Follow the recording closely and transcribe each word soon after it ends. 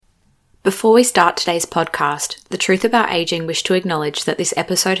Before we start today's podcast, The Truth About Aging wish to acknowledge that this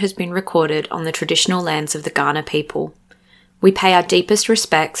episode has been recorded on the traditional lands of the Kaurna people. We pay our deepest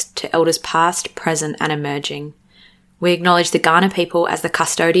respects to elders past, present and emerging. We acknowledge the Kaurna people as the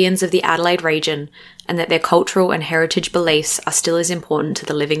custodians of the Adelaide region and that their cultural and heritage beliefs are still as important to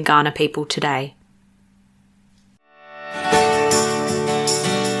the living Kaurna people today.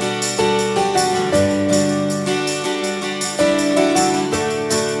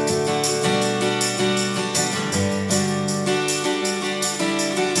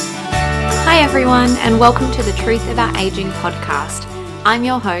 Hi everyone, and welcome to the Truth About Aging podcast. I'm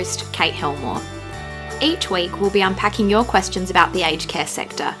your host, Kate Helmore. Each week we'll be unpacking your questions about the aged care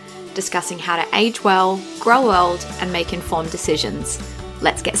sector, discussing how to age well, grow old, and make informed decisions.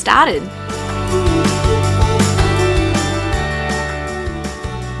 Let's get started.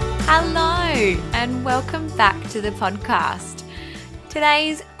 Hello, and welcome back to the podcast.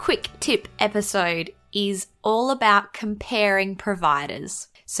 Today's quick tip episode is all about comparing providers.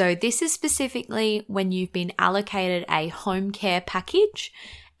 So this is specifically when you've been allocated a home care package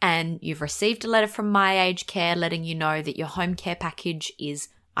and you've received a letter from My Aged Care letting you know that your home care package is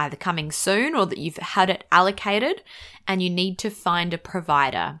either coming soon or that you've had it allocated and you need to find a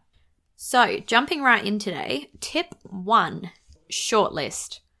provider. So jumping right in today, tip 1,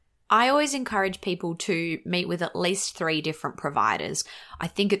 shortlist. I always encourage people to meet with at least 3 different providers. I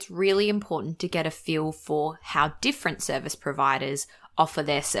think it's really important to get a feel for how different service providers offer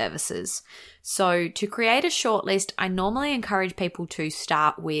their services. So to create a shortlist, I normally encourage people to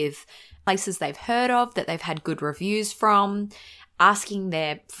start with places they've heard of, that they've had good reviews from, asking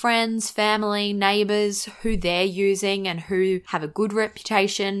their friends, family, neighbours who they're using and who have a good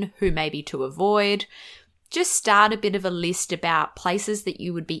reputation, who maybe to avoid. Just start a bit of a list about places that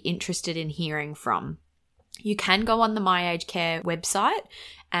you would be interested in hearing from. You can go on the My Aged Care website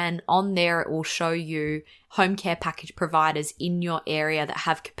and on there it will show you home care package providers in your area that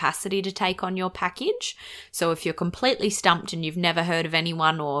have capacity to take on your package. So if you're completely stumped and you've never heard of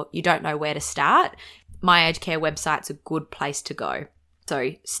anyone or you don't know where to start, My Aged Care website's a good place to go.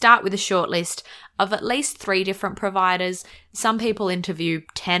 So start with a shortlist of at least 3 different providers. Some people interview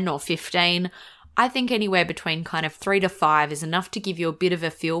 10 or 15. I think anywhere between kind of 3 to 5 is enough to give you a bit of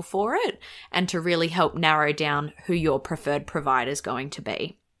a feel for it and to really help narrow down who your preferred provider is going to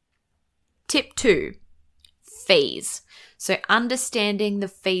be. Tip 2, fees. So understanding the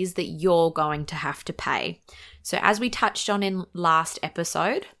fees that you're going to have to pay. So as we touched on in last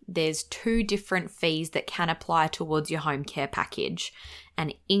episode, there's 2 different fees that can apply towards your home care package,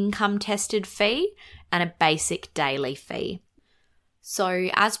 an income tested fee and a basic daily fee. So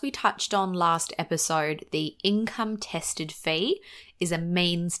as we touched on last episode, the income tested fee is a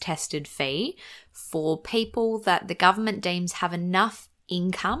means tested fee for people that the government deems have enough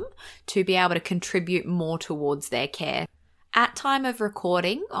income to be able to contribute more towards their care. At time of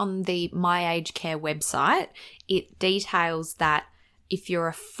recording on the My Aged Care website, it details that if you're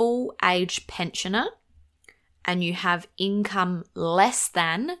a full age pensioner and you have income less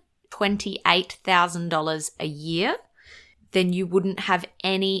than $28,000 a year, then you wouldn't have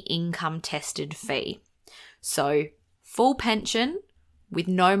any income tested fee. So full pension with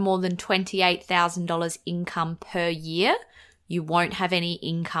no more than $28,000 income per year, you won't have any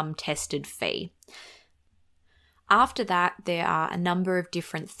income tested fee. After that, there are a number of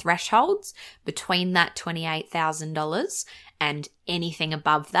different thresholds between that $28,000 and anything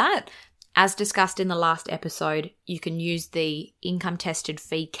above that. As discussed in the last episode, you can use the income tested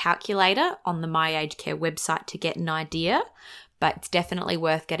fee calculator on the My Aged Care website to get an idea, but it's definitely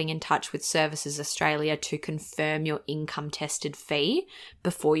worth getting in touch with Services Australia to confirm your income tested fee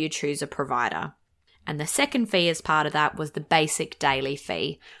before you choose a provider. And the second fee as part of that was the basic daily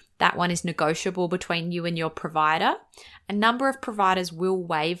fee. That one is negotiable between you and your provider. A number of providers will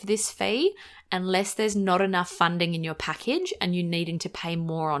waive this fee unless there's not enough funding in your package and you're needing to pay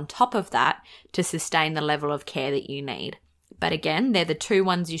more on top of that to sustain the level of care that you need. But again, they're the 2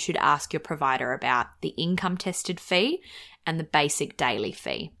 ones you should ask your provider about, the income tested fee and the basic daily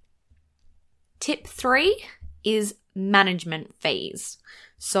fee. Tip 3 is management fees.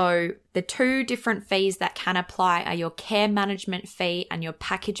 So the 2 different fees that can apply are your care management fee and your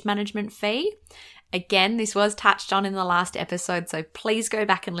package management fee. Again, this was touched on in the last episode, so please go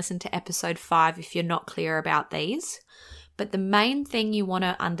back and listen to episode 5 if you're not clear about these. But the main thing you want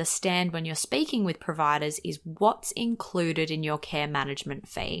to understand when you're speaking with providers is what's included in your care management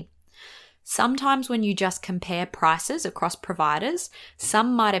fee. Sometimes when you just compare prices across providers,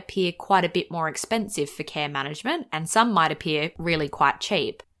 some might appear quite a bit more expensive for care management and some might appear really quite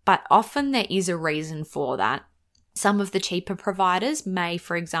cheap. But often there is a reason for that. Some of the cheaper providers may,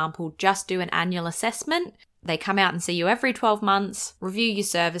 for example, just do an annual assessment. They come out and see you every 12 months, review your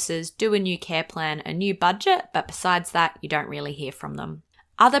services, do a new care plan, a new budget, but besides that, you don't really hear from them.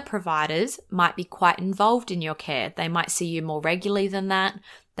 Other providers might be quite involved in your care. They might see you more regularly than that.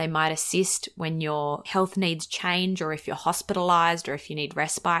 They might assist when your health needs change, or if you're hospitalized, or if you need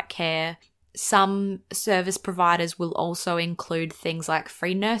respite care. Some service providers will also include things like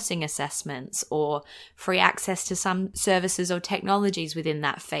free nursing assessments or free access to some services or technologies within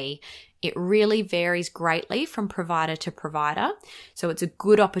that fee. It really varies greatly from provider to provider, so it's a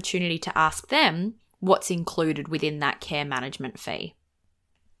good opportunity to ask them what's included within that care management fee.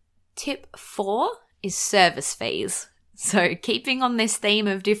 Tip 4 is service fees. So keeping on this theme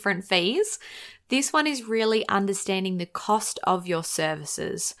of different fees, this one is really understanding the cost of your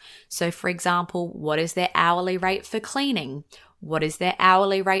services. So for example, what is their hourly rate for cleaning? What is their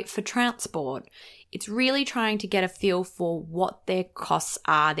hourly rate for transport? It's really trying to get a feel for what their costs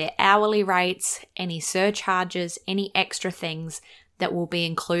are, their hourly rates, any surcharges, any extra things that will be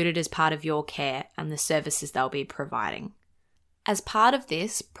included as part of your care and the services they'll be providing. As part of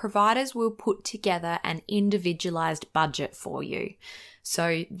this, providers will put together an individualized budget for you.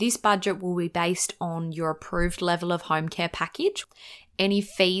 So this budget will be based on your approved level of home care package, any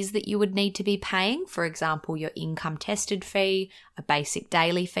fees that you would need to be paying, for example, your income tested fee, a basic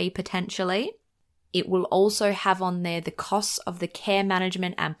daily fee potentially. It will also have on there the costs of the care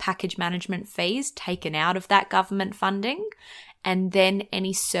management and package management fees taken out of that government funding, and then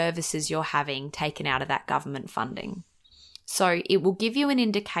any services you're having taken out of that government funding. So it will give you an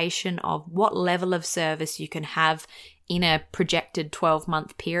indication of what level of service you can have in a projected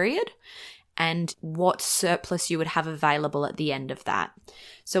 12-month period and what surplus you would have available at the end of that.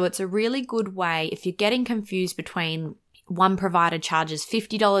 So it's a really good way if you're getting confused between one provider charges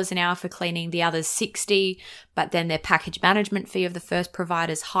 $50 an hour for cleaning, the other's $60, but then their package management fee of the first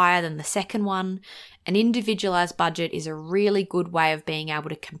provider is higher than the second one. An individualized budget is a really good way of being able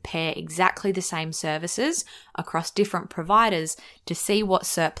to compare exactly the same services across different providers to see what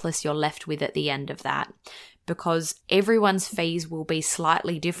surplus you're left with at the end of that. Because everyone's fees will be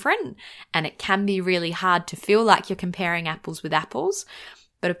slightly different, and it can be really hard to feel like you're comparing apples with apples.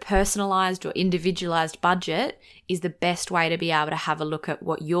 But a personalized or individualized budget is the best way to be able to have a look at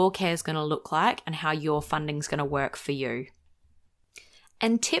what your care is going to look like and how your funding is going to work for you.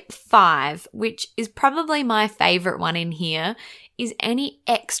 And tip 5, which is probably my favorite one in here, is any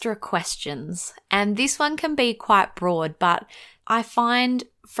extra questions. And this one can be quite broad, but I find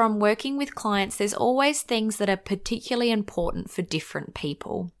from working with clients, there's always things that are particularly important for different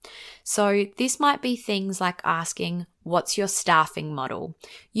people. So this might be things like asking, what's your staffing model?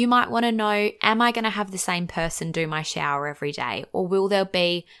 You might want to know, am I going to have the same person do my shower every day? Or will there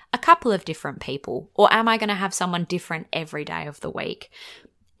be a couple of different people? Or am I going to have someone different every day of the week?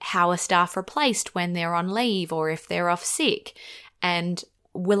 How are staff replaced when they're on leave or if they're off sick? And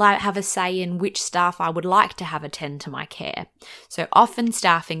will I have a say in which staff I would like to have attend to my care? So often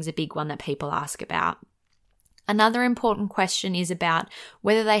staffing's a big one that people ask about. Another important question is about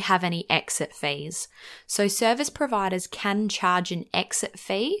whether they have any exit fees. So service providers can charge an exit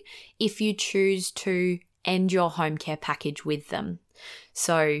fee if you choose to end your home care package with them.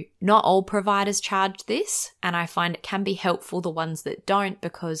 So not all providers charge this, and I find it can be helpful the ones that don't,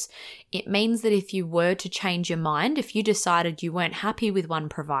 because it means that if you were to change your mind, if you decided you weren't happy with one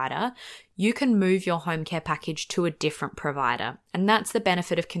provider, you can move your home care package to a different provider. And that's the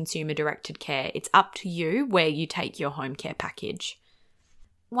benefit of consumer-directed care. It's up to you where you take your home care package.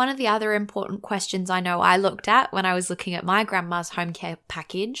 One of the other important questions I know I looked at when I was looking at my grandma's home care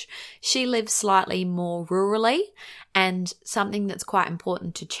package, she lives slightly more rurally, and something that's quite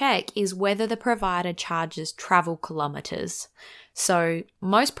important to check is whether the provider charges travel kilometres. So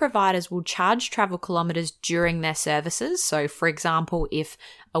most providers will charge travel kilometres during their services. So for example, if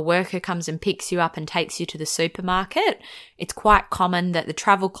a worker comes and picks you up and takes you to the supermarket, it's quite common that the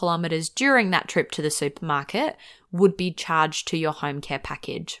travel kilometres during that trip to the supermarket would be charged to your home care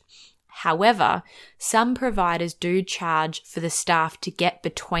package. However, some providers do charge for the staff to get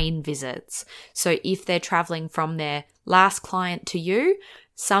between visits. So if they're traveling from their last client to you,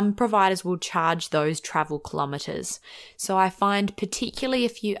 some providers will charge those travel kilometres. So I find particularly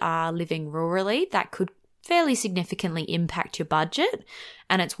if you are living rurally, that could fairly significantly impact your budget,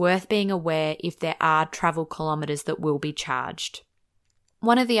 and it's worth being aware if there are travel kilometres that will be charged.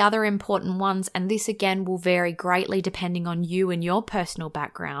 One of the other important ones, and this again will vary greatly depending on you and your personal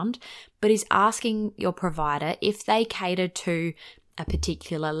background, but is asking your provider if they cater to a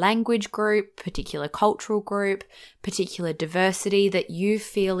particular language group, particular cultural group, particular diversity that you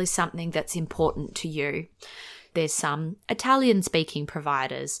feel is something that's important to you. There's some Italian-speaking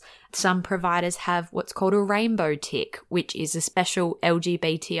providers. Some providers have what's called a rainbow tick, which is a special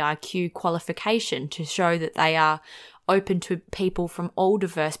LGBTIQ qualification to show that they are open to people from all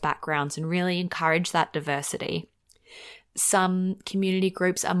diverse backgrounds and really encourage that diversity. Some community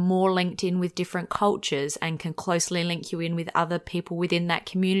groups are more linked in with different cultures and can closely link you in with other people within that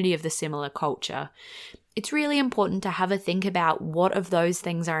community of the similar culture. It's really important to have a think about what of those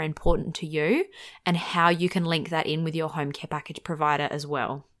things are important to you and how you can link that in with your home care package provider as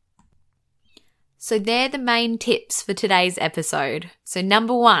well. So they're the main tips for today's episode. So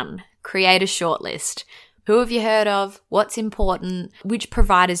number 1, create a shortlist. Who have you heard of? What's important? Which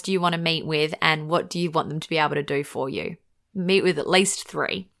providers do you want to meet with? And what do you want them to be able to do for you? Meet with at least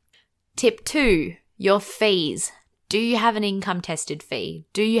 3. Tip 2, your fees. Do you have an income tested fee?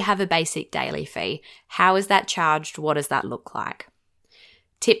 Do you have a basic daily fee? How is that charged? What does that look like?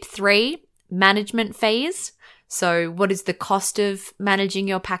 Tip 3, management fees. So what is the cost of managing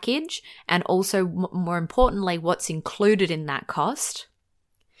your package? And also, more importantly, what's included in that cost?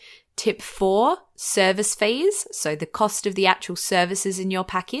 Tip 4, service fees. So the cost of the actual services in your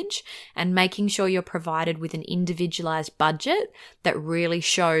package and making sure you're provided with an individualized budget that really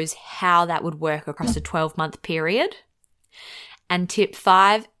shows how that would work across a 12-month period. And tip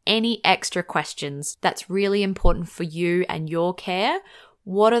 5, any extra questions. That's really important for you and your care.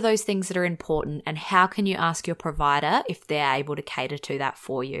 What are those things that are important and how can you ask your provider if they're able to cater to that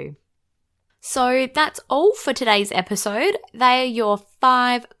for you? So that's all for today's episode. They are your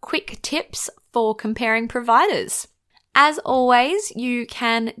 5 quick tips for comparing providers. As always, you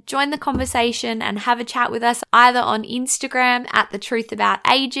can join the conversation and have a chat with us either on Instagram at The Truth About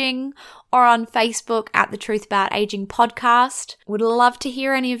Aging or on Facebook at The Truth About Aging Podcast. Would love to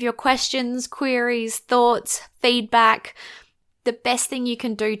hear any of your questions, queries, thoughts, feedback. The best thing you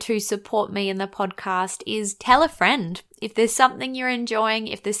can do to support me in the podcast is tell a friend. If there's something you're enjoying,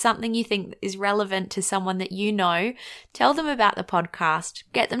 if there's something you think is relevant to someone that you know, tell them about the podcast.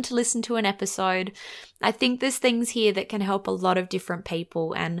 Get them to listen to an episode. I think there's things here that can help a lot of different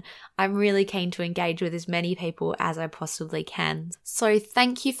people, and I'm really keen to engage with as many people as I possibly can. So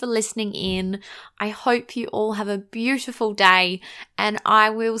thank you for listening in. I hope you all have a beautiful day, and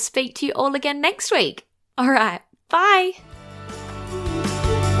I will speak to you all again next week. All right, bye.